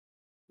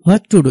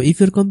What to do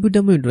if your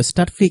computer monitor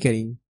starts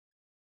flickering?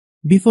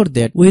 Before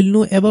that, we'll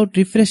know about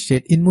refresh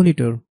rate in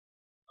monitor.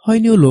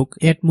 When you look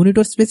at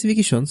monitor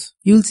specifications,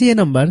 you'll see a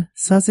number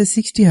such as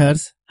 60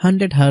 Hz,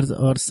 100 Hz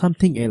or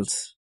something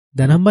else.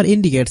 The number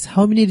indicates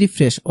how many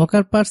refresh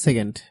occur per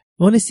second.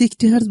 On a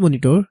 60 Hz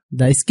monitor,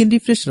 the screen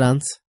refresh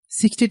runs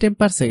 60 times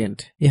per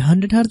second. A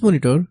 100 Hz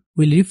monitor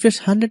will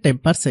refresh 100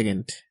 times per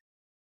second.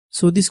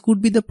 So this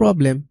could be the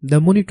problem, the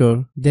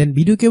monitor, then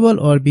video cable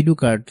or video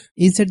card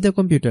inside the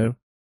computer.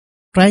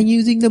 Trying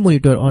using the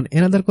monitor on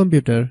another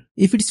computer.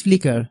 If it's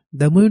flicker,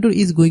 the monitor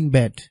is going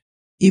bad.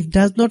 If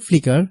does not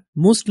flicker,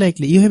 most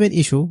likely you have an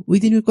issue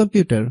within your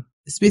computer,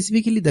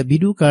 specifically the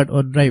video card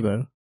or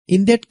driver.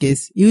 In that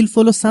case, you will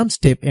follow some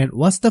step and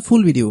watch the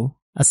full video.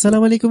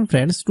 Assalamualaikum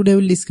friends, today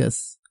we will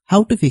discuss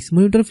how to fix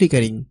monitor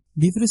flickering.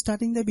 Before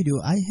starting the video,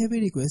 I have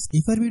a request.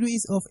 If our video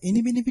is of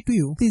any benefit to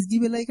you, please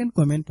give a like and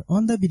comment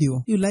on the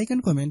video. Your like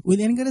and comment will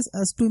encourage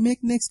us to make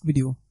next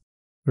video.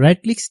 Right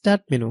click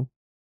Start menu.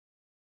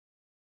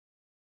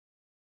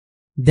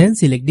 Then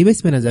select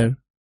Device Manager.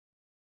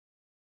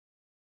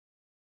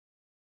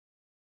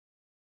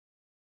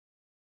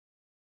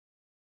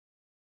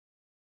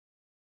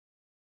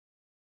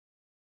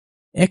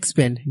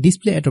 Expand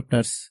Display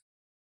Adapters.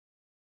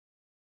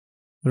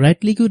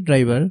 Right click your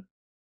driver.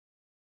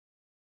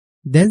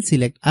 Then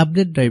select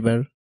Update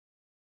Driver.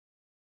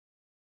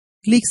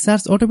 Click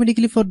Search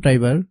automatically for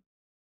driver.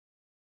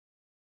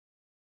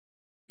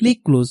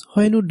 Click Close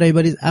when your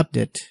driver is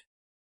updated.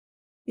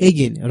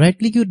 Again, right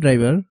click your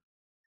driver.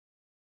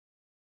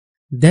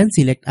 Then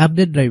select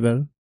Update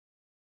Driver.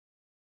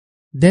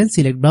 Then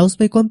select Browse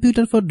my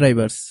computer for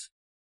drivers.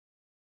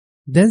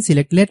 Then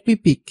select Let me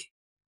pick.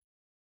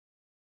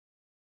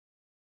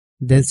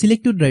 Then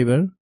select your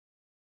driver.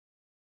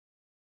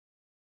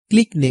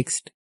 Click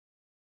Next.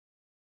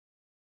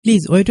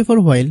 Please wait for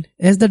a while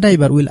as the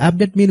driver will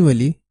update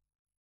manually.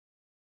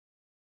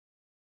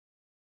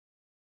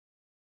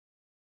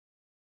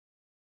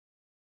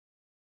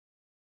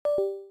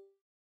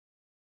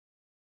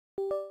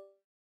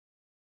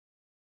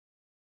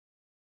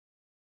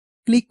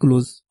 Click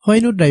Close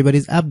when your driver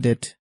is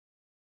updated.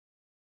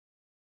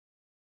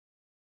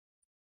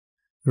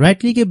 Right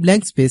click a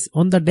blank space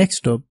on the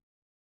desktop.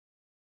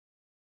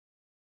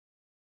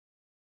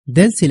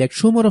 Then select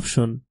Show More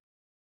option.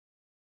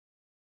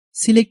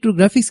 Select your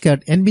graphics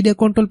card NVIDIA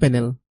control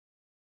panel.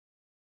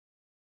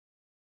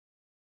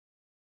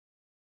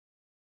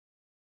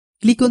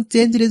 Click on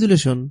Change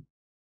Resolution.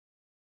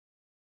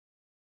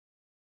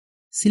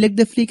 Select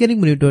the flickering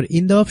monitor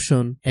in the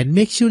option and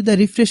make sure the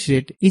refresh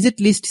rate is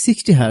at least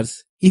 60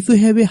 Hz if you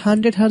have a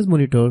 100 Hz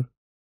monitor.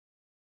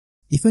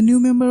 If a new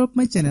member of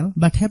my channel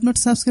but have not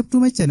subscribed to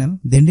my channel,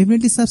 then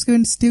definitely subscribe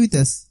and stay with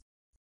us.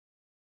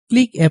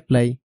 Click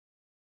Apply.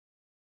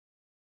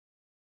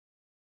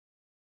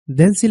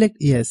 Then select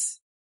Yes.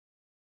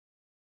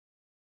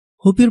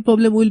 Hope your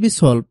problem will be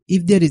solved.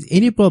 If there is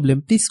any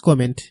problem, please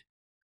comment.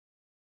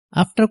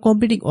 After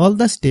completing all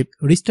the steps,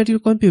 restart your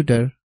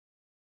computer.